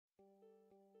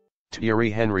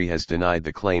Thierry Henry has denied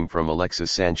the claim from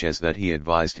Alexis Sanchez that he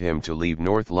advised him to leave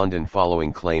North London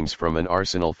following claims from an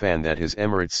Arsenal fan that his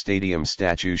Emirates Stadium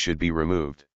statue should be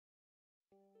removed.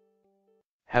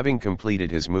 Having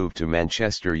completed his move to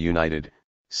Manchester United,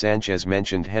 Sanchez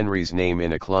mentioned Henry's name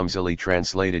in a clumsily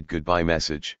translated goodbye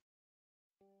message,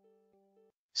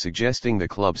 suggesting the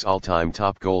club's all-time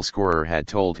top goal scorer had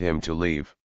told him to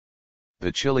leave.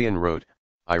 The Chilean wrote,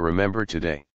 "I remember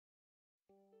today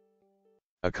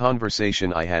a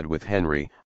conversation I had with Henry,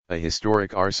 a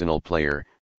historic Arsenal player,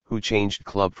 who changed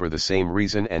club for the same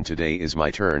reason, and today is my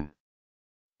turn."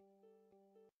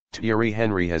 Thierry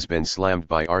Henry has been slammed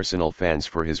by Arsenal fans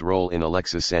for his role in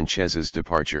Alexis Sanchez's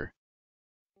departure.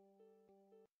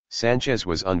 Sanchez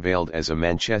was unveiled as a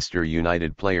Manchester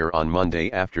United player on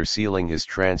Monday after sealing his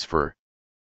transfer.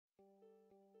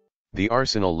 The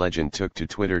Arsenal legend took to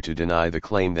Twitter to deny the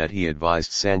claim that he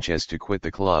advised Sanchez to quit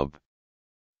the club.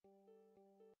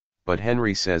 But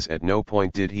Henry says at no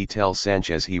point did he tell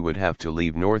Sanchez he would have to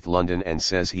leave North London, and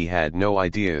says he had no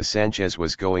idea Sanchez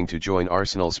was going to join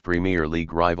Arsenal's Premier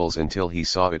League rivals until he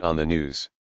saw it on the news.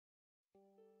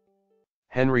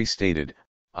 Henry stated,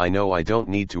 "I know I don't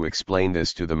need to explain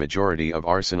this to the majority of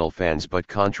Arsenal fans, but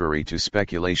contrary to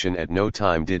speculation, at no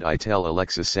time did I tell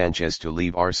Alexis Sanchez to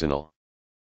leave Arsenal.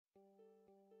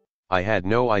 I had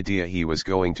no idea he was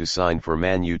going to sign for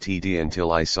Man Utd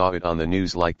until I saw it on the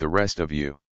news like the rest of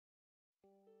you."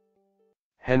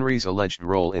 Henry's alleged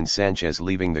role in Sanchez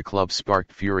leaving the club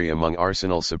sparked fury among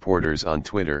Arsenal supporters on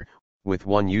Twitter, with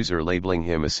one user labeling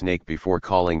him a snake before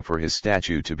calling for his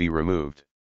statue to be removed.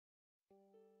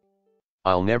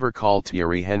 "I'll never call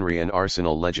Thierry Henry an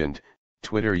Arsenal legend,"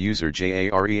 Twitter user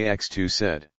JAREX2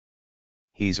 said.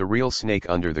 "He's a real snake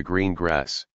under the green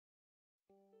grass.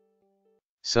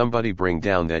 Somebody bring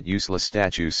down that useless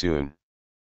statue soon."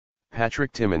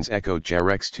 Patrick Timmins echoed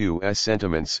JAREX2's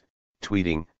sentiments,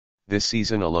 tweeting, "This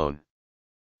season alone,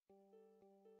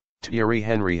 Thierry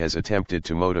Henry has attempted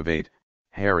to motivate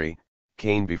Harry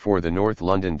Kane before the North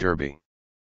London derby,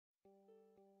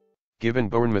 given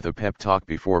Bournemouth a pep talk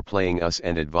before playing us,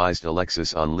 and advised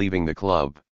Alexis on leaving the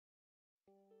club."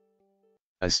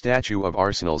 A statue of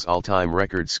Arsenal's all-time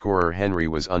record scorer Henry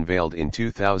was unveiled in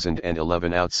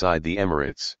 2011 outside the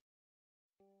Emirates.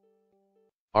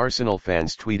 Arsenal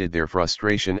fans tweeted their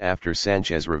frustration after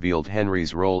Sanchez revealed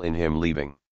Henry's role in him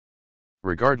leaving,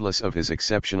 regardless of his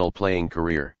exceptional playing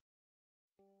career.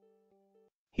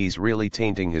 "He's really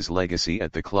tainting his legacy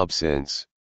at the club since."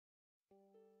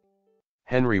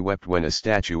 Henry wept when a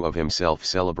statue of himself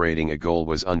celebrating a goal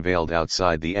was unveiled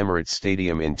outside the Emirates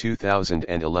Stadium in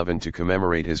 2011 to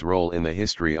commemorate his role in the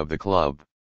history of the club.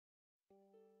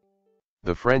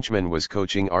 The Frenchman was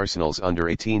coaching Arsenal's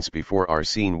under-18s before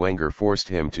Arsene Wenger forced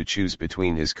him to choose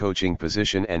between his coaching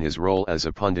position and his role as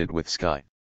a pundit with Sky.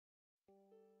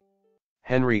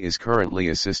 Henry is currently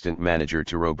assistant manager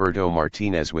to Roberto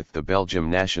Martinez with the Belgium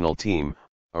national team,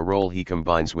 a role he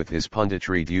combines with his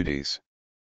punditry duties.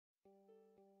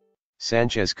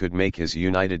 Sanchez could make his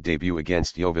United debut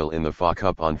against Yeovil in the FA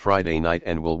Cup on Friday night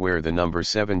and will wear the number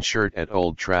 7 shirt at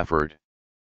Old Trafford.